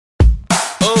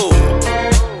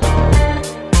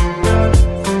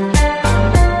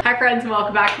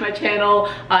welcome back to my channel.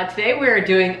 Today we are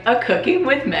doing a cooking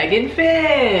with Meghan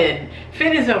Fin.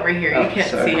 Finn is over here, you can't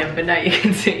see him, but now you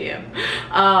can see him.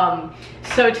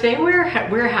 So today we're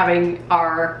having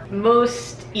our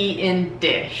most eaten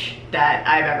dish that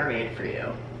I've ever made for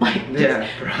you. Like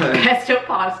pesto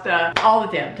pasta all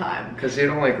the damn time. Because you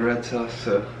don't like red sauce,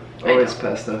 so always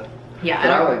pesto. Yeah,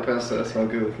 but I like pesto, that's all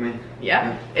good with me.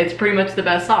 Yeah, it's pretty much the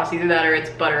best sauce. Either that or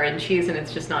it's butter and cheese and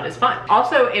it's just not as fun.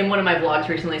 Also, in one of my vlogs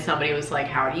recently, somebody was like,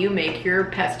 how do you make your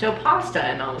pesto pasta?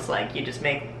 And I was like, you just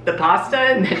make the pasta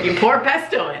and then you pour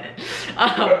pesto in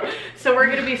it. So we're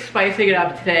gonna be spicing it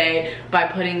up today by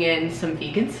putting in some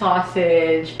vegan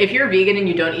sausage. If you're vegan and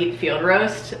you don't eat field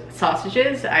roast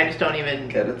sausages, I just don't even...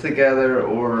 Get it together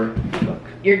or fuck.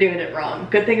 You're doing it wrong.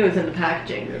 Good thing it was in the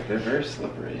packaging. Yeah, they're very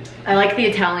slippery. I like the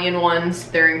Italian ones,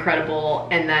 they're incredible.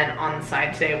 And then on the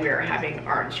side today we are having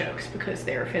artichokes because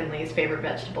they're Finley's favorite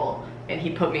vegetable and he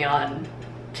put me on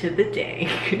to the day,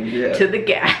 to the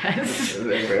gas.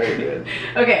 They're very good.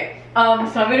 Okay. So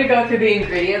I'm gonna go through the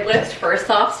ingredient list first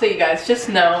off so you guys just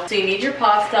know. So you need your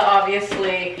pasta,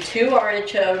 obviously, 2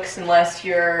 artichokes unless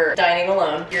you're dining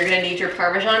alone. You're gonna need your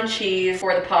Parmesan cheese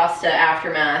for the pasta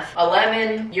aftermath, a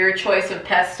lemon, your choice of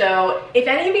pesto. If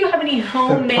any of you have any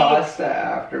homemade... The pasta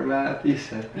aftermath, you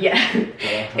said. Yeah.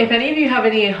 If any of you have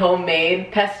any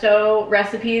homemade pesto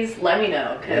recipes, let me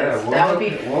know, because that would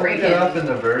be freaking... We'll get up in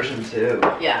the version too.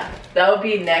 Yeah. That would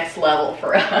be next level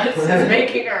for us, is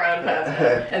making our own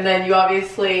pesto. And then you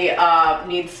obviously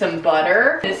need some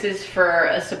butter. This is for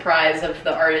a surprise of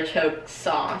the artichoke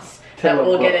sauce that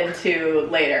we'll get into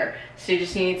later. So you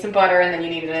just need some butter, and then you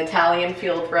need an Italian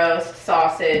field roast,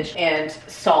 sausage, and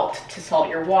salt to salt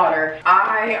your water.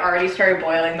 I already started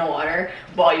boiling the water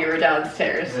while you were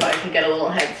downstairs, so I can get a little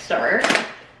head start.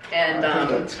 And I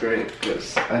think that's great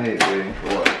because I hate waiting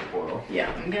for water to boil.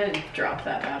 Yeah, I'm gonna drop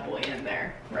that bad boy in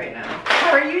there right now.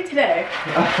 How are you today?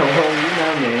 Well, you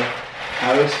know me.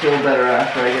 I always feel better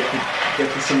after I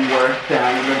get to some work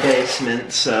down in the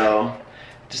basement, so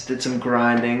just did some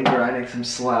grinding some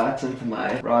slats into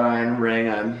my wrought iron ring.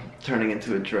 I'm turning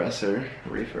into a dresser,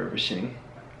 refurbishing.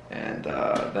 And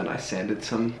then I sanded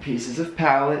some pieces of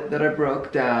pallet that I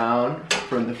broke down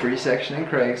from the free section in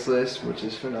Craigslist, which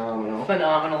is phenomenal.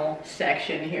 Phenomenal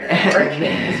section here at work,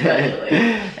 especially.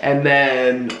 And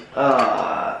then,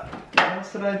 what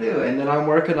else did I do? And then I'm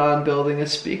working on building a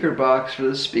speaker box for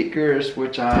the speakers,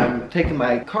 which I'm taking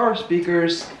my car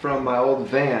speakers from my old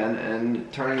van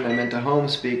and turning them into home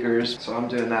speakers. So I'm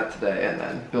doing that today, and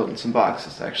then building some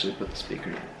boxes to actually put the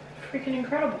speaker in. Freaking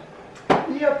incredible.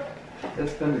 Yep.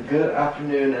 It's been a good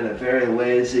afternoon and a very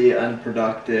lazy,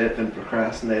 unproductive, and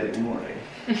procrastinating morning.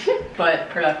 But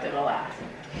productive, alas.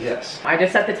 Yes. I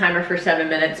just set the timer for 7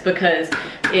 minutes because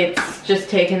it's just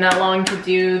taken that long to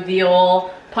do the old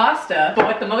pasta. But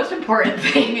what the most important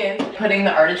thing is putting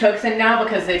the artichokes in now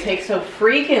because they take so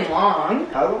freaking long.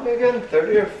 How long again?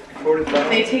 30 or 45?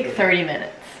 They take 30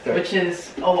 minutes, which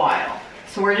is a while.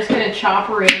 So we're just gonna chop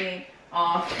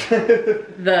off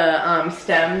the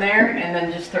stem there and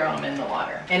then just throw them in the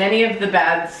water. And any of the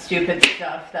bad, stupid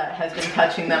stuff that has been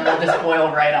touching them will just boil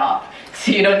right off.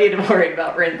 So you don't need to worry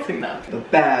about rinsing them. The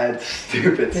bad,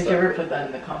 stupid stuff. Did you ever put that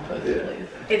in the compost, please?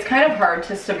 It's kind of hard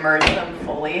to submerge them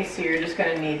fully, so you're just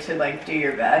gonna need to like do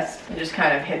your best and just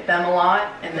kind of hit them a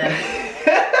lot and then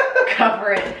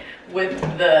cover it with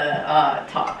the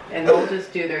top, and they'll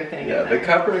just do their thing. Yeah, the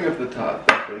covering of the top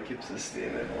definitely keeps the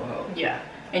steam in, will help. Yeah.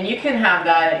 And you can have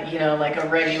that, you know, like a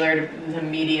regular to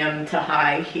medium to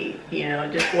high heat, you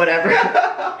know, just whatever.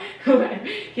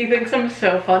 He thinks I'm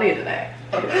so funny today.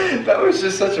 That was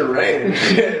just such a range.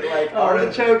 Like,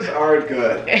 artichokes are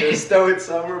good. Just throw it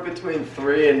somewhere between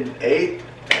 3 and 8.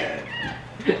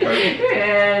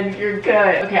 And you're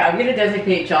good. Okay, I'm gonna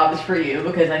designate jobs for you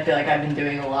because I feel like I've been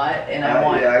doing a lot and I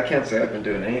want... Yeah, I can't say I've been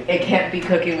doing anything. It can't be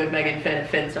cooking with Meghan Fin if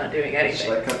Fin's not doing anything.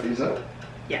 Should I cut these up?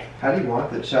 Yeah. How do you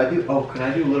want this? Should I do, can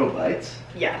I do little bites?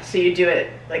 Yeah, so you do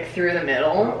it like through the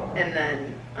middle and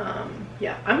then,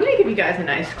 yeah. I'm gonna give you guys a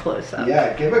nice close-up.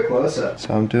 Yeah, give a close-up.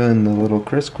 So I'm doing the little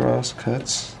crisscross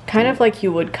cuts. Kind of like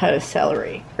you would cut a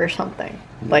celery or something.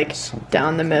 Yeah, like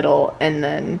down the middle and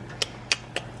then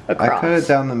across. I cut it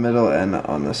down the middle and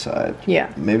on the side.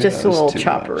 Yeah, maybe just a little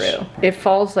chopperoo. It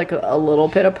falls like a little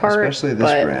bit apart. Especially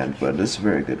this brand, but it's a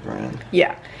very good brand.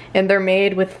 Yeah. And they're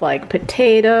made with like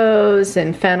potatoes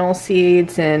and fennel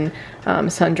seeds and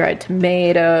sun-dried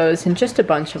tomatoes and just a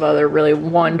bunch of other really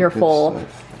wonderful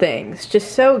things.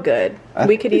 Just so good.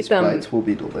 We could eat them. These bites will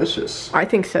be delicious. I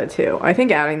think so too. I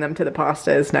think adding them to the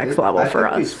pasta is next level for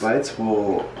us. These bites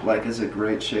will, like, is a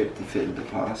great shape to fit into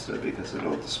pasta because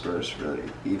it'll disperse really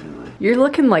evenly. You're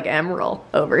looking like Emerald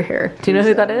over here. Do you know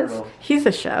who that is? He's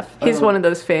a chef. He's one of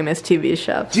those famous TV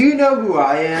chefs. Do you know who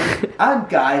I am? I'm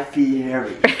Guy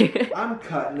Fieri. I'm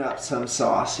cutting up some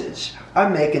sausage.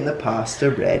 I'm making the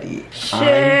pasta ready.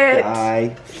 Shit. I'm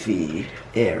Guy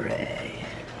Fieri.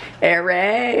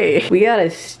 Hooray! We got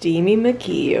a steamy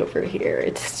McGee over here.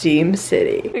 It's Steam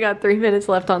City. We got 3 minutes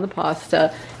left on the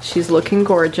pasta. She's looking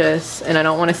gorgeous, and I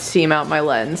don't want to steam out my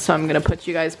lens, so I'm gonna put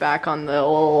you guys back on the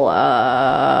old,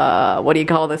 what do you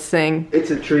call this thing? It's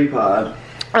a tree pod.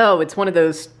 Oh, it's one of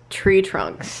those tree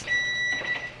trunks.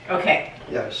 Okay.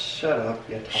 Yeah, shut up,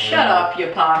 you Shut up,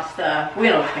 you pasta. We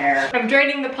don't care. I'm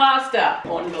draining the pasta. I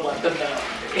want to let them know.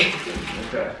 Okay.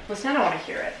 Listen, I don't want to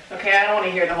hear it. Okay, I don't want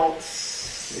to hear the whole.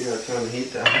 You gotta turn the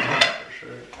heat down for sure.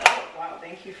 Oh, wow,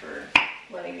 thank you for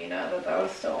letting me know that that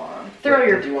was still on. Throw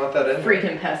your Do you want that in?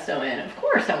 freaking pesto in. Of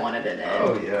course I wanted it in.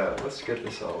 Oh yeah, let's get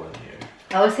this all in here.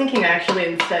 I was thinking actually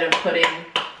instead of putting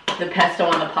the pesto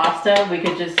on the pasta, we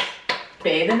could just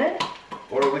bathe in it.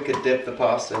 Or we could dip the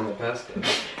pasta in the pesto.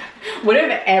 What if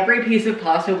every piece of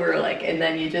pasta were like, and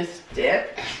then you just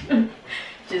dip?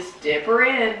 Just dip her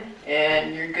in,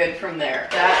 and you're good from there.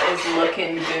 That is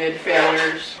looking good,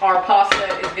 fellas. Our pasta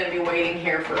is gonna be waiting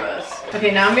here for us.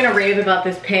 Okay, now I'm gonna rave about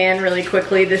this pan really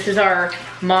quickly. This is our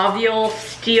Mauvial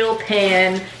steel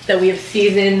pan that we have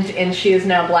seasoned, and she is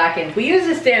now blackened. We use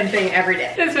this damn thing every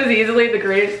day. This was easily the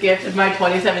greatest gift of my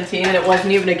 2017, and it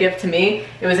wasn't even a gift to me.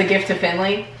 It was a gift to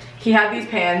Finley. He had these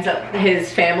pans at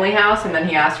his family house, and then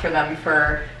he asked for them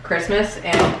for Christmas,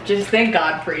 and just thank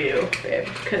God for you, babe,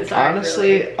 because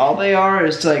honestly, all they are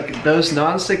is like those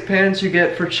non-stick pans you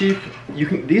get for cheap. You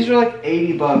can, these are like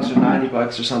 80 bucks or 90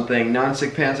 bucks or something.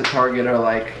 Non-stick pans at Target are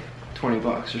like 20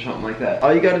 bucks or something like that.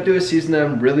 All you gotta do is season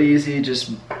them really easy.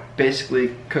 Just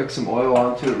basically cook some oil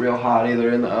onto it real hot, either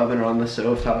in the oven or on the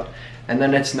stove top. And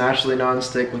then it's naturally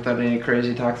non-stick without any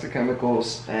crazy toxic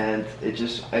chemicals, and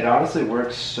it honestly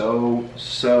works so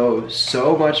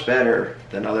much better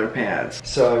than other pans.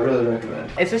 So I really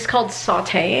recommend. Is this called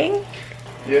sauteing?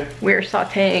 Yeah. We're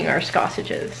sauteing our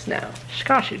sausages now.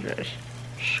 Sausages.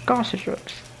 Sausages.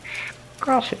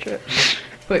 Sausages.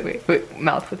 Wait,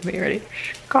 mouth with me, ready?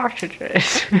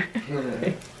 Sausages.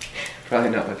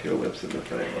 Probably not with your lips in the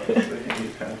frame, honestly.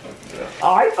 You kind of fucked it up.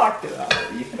 I fucked it up.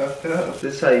 You fucked it up.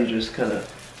 This is how you just kind of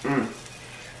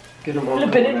get them all.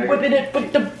 Flipping it, whipping it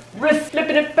with the wrist,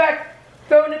 flipping it back,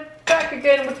 throwing it back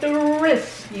again with the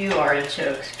wrist. You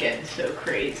artichokes getting so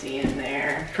crazy in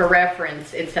there. For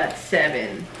reference, it's at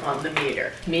 7 on the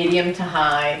meter. Medium to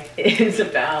high is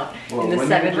about in the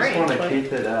 7 range. You just want to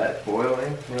keep it at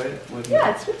boiling, right?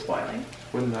 Yeah, it's boiling.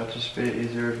 Wouldn't that just be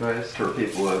easier advice for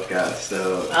people who have gas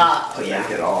stoves to make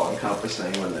it all encompassing?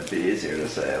 Wouldn't it be easier to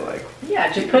say, like...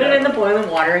 Yeah, just put it in the boiling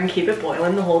water and keep it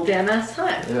boiling the whole damn ass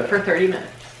time for 30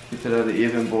 minutes. Keep it at an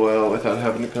even boil without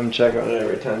having to come check on it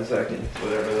every 10 seconds,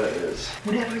 whatever that is.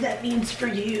 Whatever that means for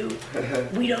you.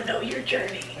 We don't know your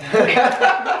journey.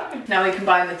 Now we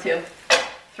combine the two.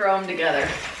 Throw them together.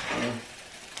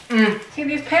 See,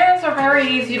 these pans are very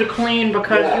easy to clean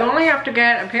because you only have to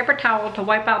get a paper towel to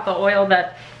wipe out the oil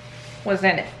that was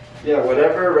in it. Yeah,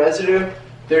 whatever residue,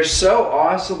 they're so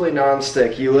awesomely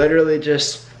non-stick. You literally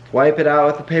just wipe it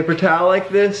out with a paper towel like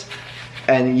this,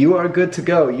 and you are good to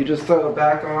go. You just throw it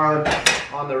back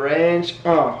on the range,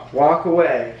 walk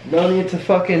away. No need to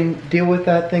fucking deal with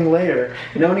that thing later.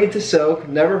 No need to soak,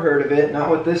 never heard of it, not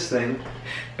with this thing.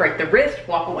 Break the wrist,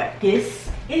 walk away. This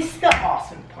is the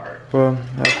awesome part. Well,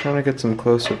 I'm trying to get some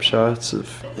close-up shots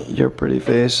of your pretty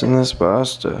face in this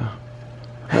pasta.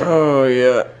 Oh,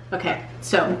 yeah. Okay,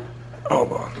 so.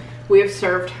 Hold on. We have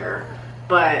served her,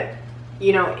 but,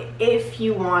 you know, if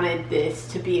you wanted this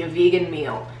to be a vegan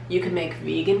meal, you could make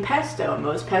vegan pesto.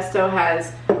 Most pesto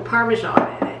has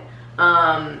Parmesan in it.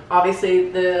 Obviously,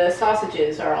 the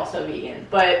sausages are also vegan,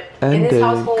 but in this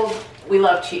household, we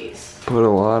love cheese. Put a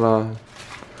lot on.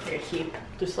 A heap,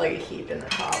 just like a heap in the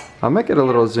top. I might get a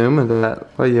little zoom of that.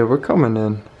 Oh yeah, we're coming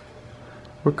in.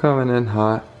 We're coming in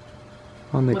hot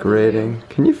on the grating.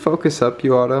 Can you focus up,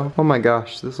 you auto? Oh my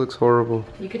gosh, this looks horrible.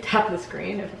 You could tap the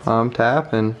screen if it's... I'm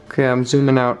tapping. Okay, I'm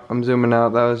zooming out. I'm zooming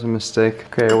out. That was a mistake.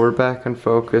 Okay, we're back in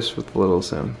focus with a little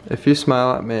zoom. If you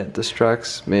smile at me, it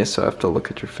distracts me, so I have to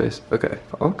look at your face. Okay.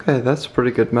 Okay, that's a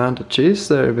pretty good amount of cheese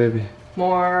there, baby.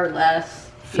 More or less.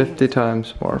 50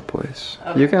 times more, please.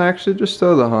 Okay. You can actually just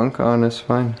throw the hunk on, it's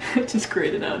fine. Just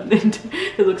grate it out.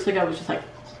 It looks like I was just like...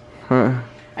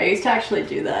 I used to actually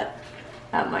do that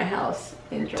at my house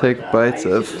in Georgia. Take bites I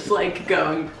used of. to just like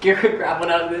go and grab one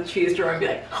out of the cheese drawer and be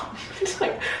like, just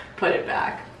like put it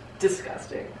back.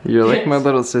 Disgusting. You're like my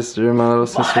little sister. My little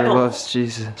sister loves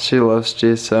cheese. She loves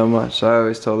cheese so much. I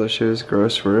always told her she was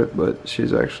gross for it, but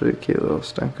she's actually a cute little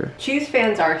stinker. Cheese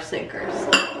fans are stinkers.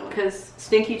 Because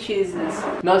stinky cheese is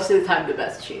most of the time the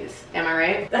best cheese. Am I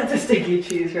right? That's a stinky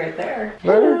cheese right there.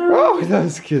 Oh, that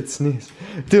was a cute sneeze.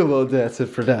 Do a little dancing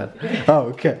for dad. Oh,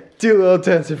 okay. Do a little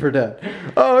dancing for dad.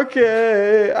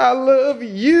 Okay. I love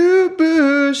you,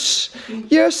 Bush.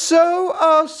 You're so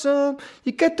awesome.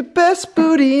 You got the best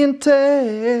booty in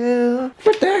town.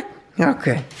 What the?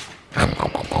 Okay.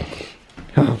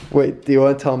 Oh, wait, do you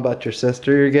want to tell him about your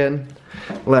sister you're getting?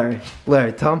 Larry,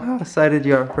 tell him how excited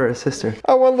you are for a sister.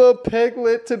 I want little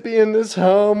Piglet to be in this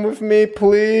home with me,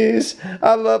 please.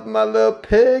 I love my little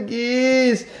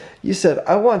piggies. You said,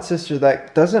 I want sister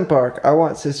that doesn't bark. I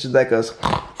want sister that goes.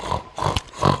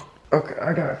 Okay,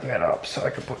 I gotta get up so I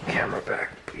can put the camera back,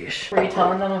 please. Were you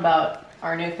telling them about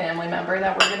our new family member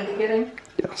that we're gonna be getting?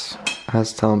 Yes. I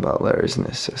was telling about Larry's and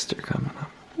his sister coming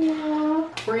up. Yeah.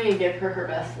 We're gonna give her her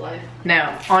best life.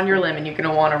 Now, on your lemon, you're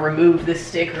gonna wanna remove the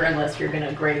sticker unless you're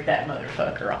gonna grate that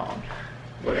motherfucker on.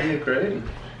 What are you grading?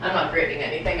 I'm not grading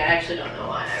anything. I actually don't know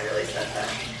why I really said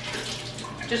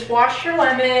that. Just wash your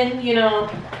lemon, you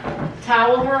know,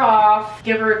 towel her off,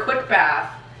 give her a quick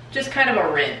bath. Just kind of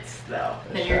a rinse, though.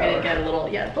 Then you're gonna get a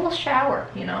little shower,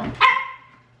 you know?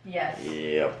 Yes.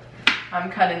 Yep.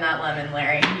 I'm cutting that lemon,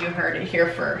 Larry. You heard it here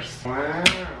first. Wow.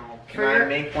 Can I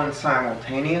make one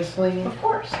simultaneously? Of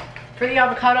course. For the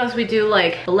avocados, we do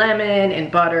like lemon and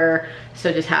butter.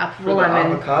 So just half of the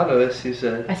lemon. For the avocados, you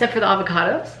said. I said for the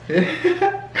avocados?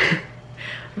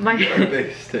 My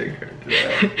big sticker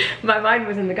today. My mind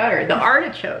was in the gutter. The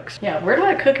artichokes. Yeah, we're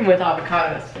not cooking with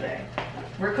avocados today.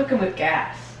 We're cooking with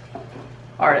gas.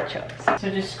 Artichokes. So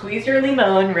just squeeze your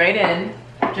limon right in,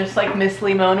 just like Miss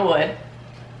Limon would.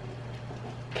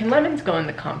 Can lemons go in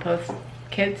the compost,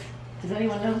 kids? Does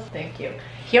anyone know? Thank you.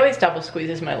 He always double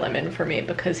squeezes my lemon for me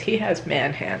because he has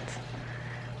man hands.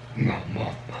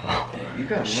 You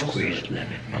got squeezed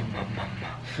lemon.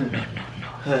 No.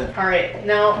 Alright,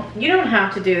 now you don't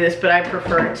have to do this, but I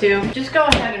prefer to. Just go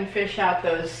ahead and fish out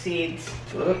those seeds.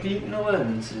 Look, eating a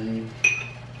lemon seed.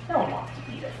 I don't want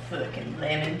to eat a fucking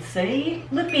lemon seed.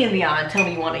 Look me in the eye and tell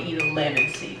me you want to eat a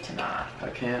lemon seed tonight. I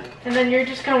can't. And then you're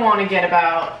just gonna want to get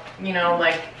about, you know,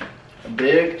 like a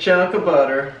big chunk of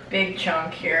butter. Big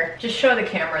chunk here. Just show the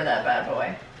camera that bad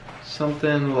boy.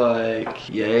 Something like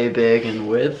yay big in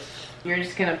width. You're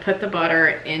just gonna put the butter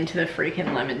into the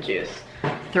freaking lemon juice.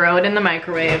 Throw it in the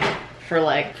microwave for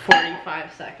like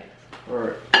 45 seconds.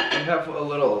 Or you have a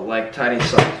little like tiny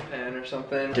saucepan or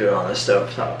something. Do it on the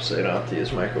stove top so you don't have to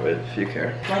use microwave if you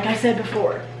care. Like I said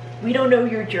before, we don't know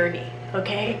your journey,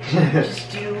 okay? Just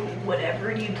do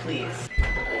whatever you please.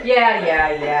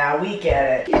 Yeah, we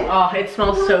get it. Oh, it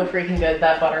smells so freaking good,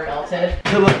 that butter melted.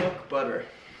 Tillamook butter.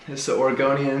 As the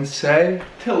Oregonians say,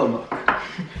 Tillamook.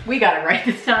 We got it right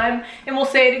this time, and we'll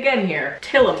say it again here.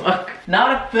 Tillamook.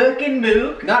 Not a fucking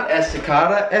mook. Not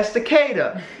estacada,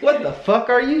 estacada. What the fuck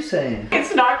are you saying?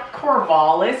 It's not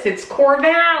Corvallis, it's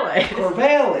Corvallis.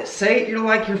 Corvallis. Say it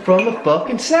like you're from the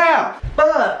fucking South.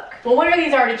 Fuck. Well, when are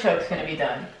these artichokes gonna be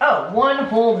done? Oh, 1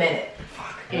 whole minute.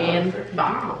 Fuck. And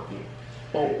 5,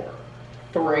 4,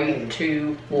 3,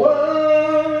 2, 1.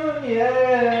 One,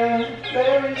 yeah.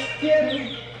 Larry's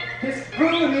getting his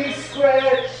booty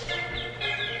scratched.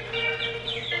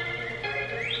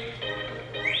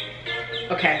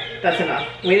 Okay, that's enough.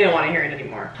 We didn't want to hear it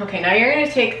anymore. Okay, now you're gonna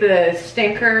take the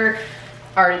stinker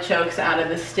artichokes out of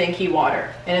the stinky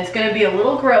water. And it's gonna be a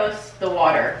little gross, the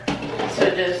water. So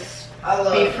just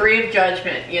be free of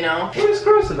judgment, you know? What is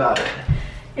gross about it?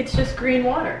 It's just green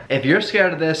water. If you're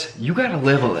scared of this, you gotta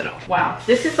live a little. Wow,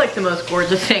 this is like the most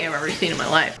gorgeous thing I've ever seen in my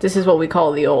life. This is what we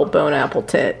call the old bone apple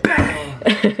tit.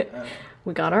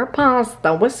 We got our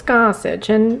pasta with sausage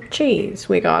and cheese.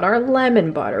 We got our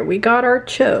lemon butter. We got our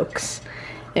chokes.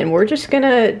 And we're just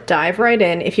gonna dive right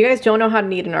in. If you guys don't know how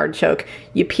to eat an artichoke,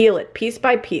 you peel it piece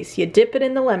by piece. You dip it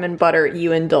in the lemon butter,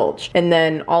 you indulge. And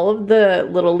then all of the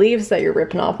little leaves that you're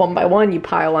ripping off one by one, you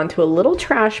pile onto a little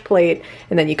trash plate,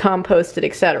 and then you compost it,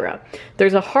 etc.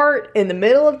 There's a heart in the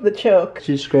middle of the choke.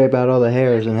 You scrape out all the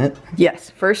hairs in it. Yes,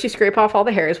 first you scrape off all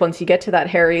the hairs. Once you get to that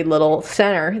hairy little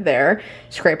center there,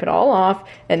 scrape it all off,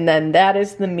 and then that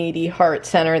is the meaty heart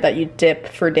center that you dip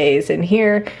for days in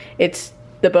here. It's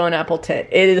the bone apple tit.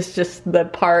 It is just the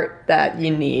part that you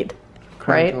need.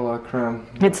 right? Creme de la creme.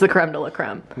 It's the creme de la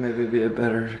creme. Maybe be a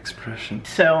better expression.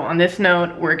 So on this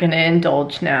note, we're gonna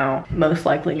indulge now. Most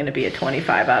likely gonna be a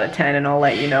 25 out of 10, and I'll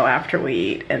let you know after we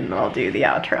eat, and I'll do the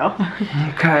outro.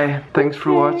 Okay, thanks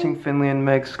for watching Finley and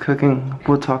Meg's cooking.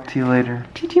 We'll talk to you later.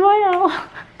 TTYL.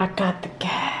 I got the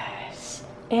gas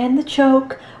and the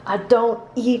choke. I don't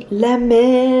eat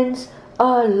lemons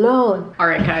alone. All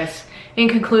right, guys. In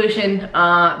conclusion,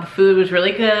 the food was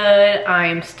really good.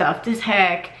 I'm stuffed as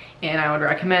heck, and I would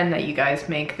recommend that you guys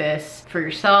make this for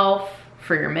yourself,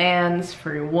 for your mans,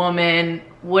 for your woman,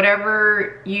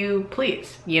 whatever you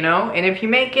please, you know? And if you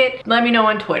make it, let me know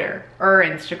on Twitter or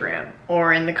Instagram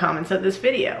or in the comments of this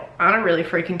video. I don't really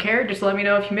freaking care. Just let me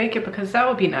know if you make it, because that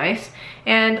would be nice.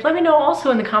 And let me know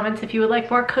also in the comments if you would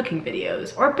like more cooking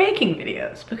videos or baking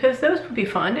videos, because those would be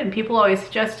fun. And people always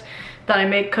suggest that I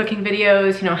make cooking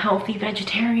videos, you know, healthy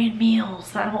vegetarian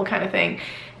meals, that whole kind of thing.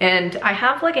 And I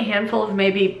have like a handful of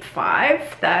maybe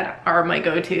 5 that are my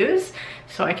go-tos,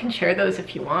 so I can share those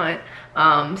if you want.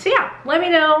 So yeah, let me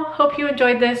know. Hope you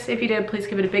enjoyed this. If you did, please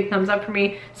give it a big thumbs up for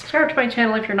me. Subscribe to my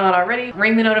channel if you're not already.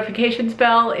 Ring the notifications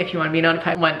bell if you want to be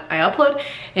notified when I upload.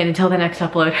 And until the next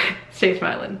upload, stay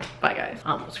smiling. Bye guys.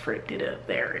 Almost freaked it up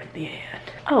there at the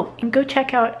end. Oh, and go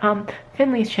check out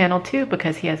Finley's channel too,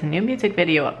 because he has a new music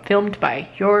video up filmed by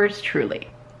yours truly.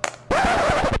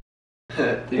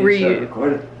 Were you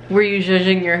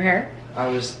zhuzhing your hair? I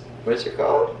was, what's it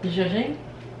called? Zhuzhing?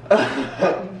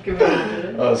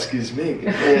 Oh, excuse me.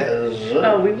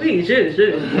 Oh, oui,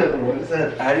 zhuzh. What is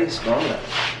that? How do you spell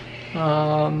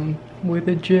that? With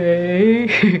a J.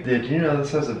 Did you know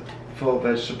this has a full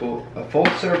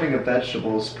serving of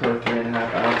vegetables per 3.5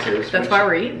 ounces? That's why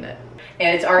we're eating it.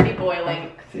 And it's already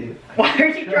boiling. Why are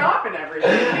you dropping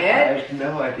everything, man? I have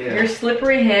no idea. You're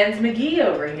slippery hands McGee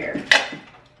over here.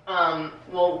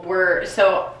 Well,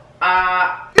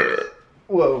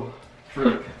 Whoa.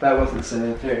 Freak. That wasn't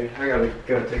sanitary. I gotta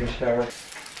go take a shower.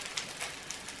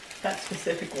 That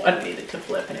specific one needed to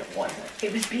flip and it wasn't.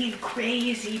 It was being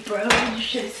crazy, bro. You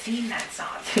should have seen that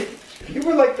sausage. If you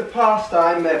were like the pasta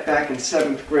I met back in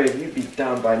 7th grade, you'd be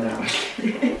down by now.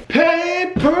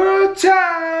 Paper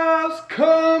towels,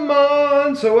 come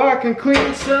on, so I can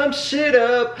clean some shit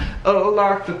up. Oh,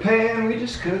 like the pan we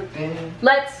just cooked in.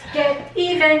 Let's get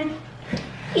even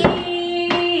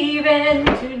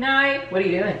tonight. What are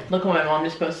you doing? Look what my mom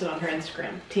just posted on her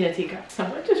Instagram. Tina Tika.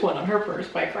 Someone just went on her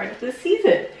first bike ride of the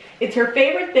season. It's her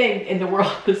favorite thing in the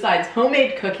world besides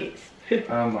homemade cookies.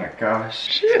 Oh my gosh.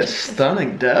 She's a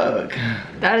stunning dog.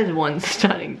 That is one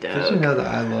stunning dog. Did you know that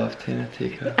I love Tina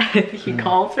Tika? He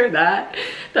calls her that.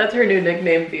 That's her new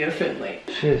nickname via Finley.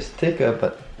 She is Tika,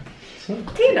 but...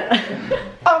 Tina.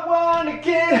 I wanna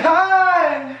get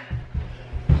high.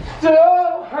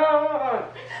 So high.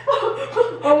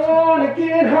 I wanna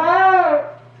get high.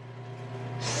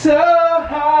 So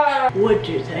high. What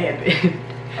just happened?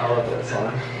 I love that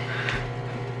song.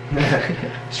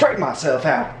 Straighten myself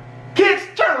out. Kids,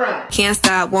 turn around. Can't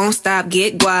stop, won't stop,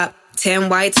 get guap. 10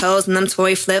 white toes and them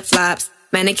toy flip-flops.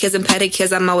 Manicures and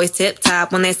pedicures, I'm always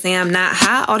tip-top. When they say I'm not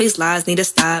hot, all these lies need to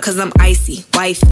stop. Cause I'm icy, wifey.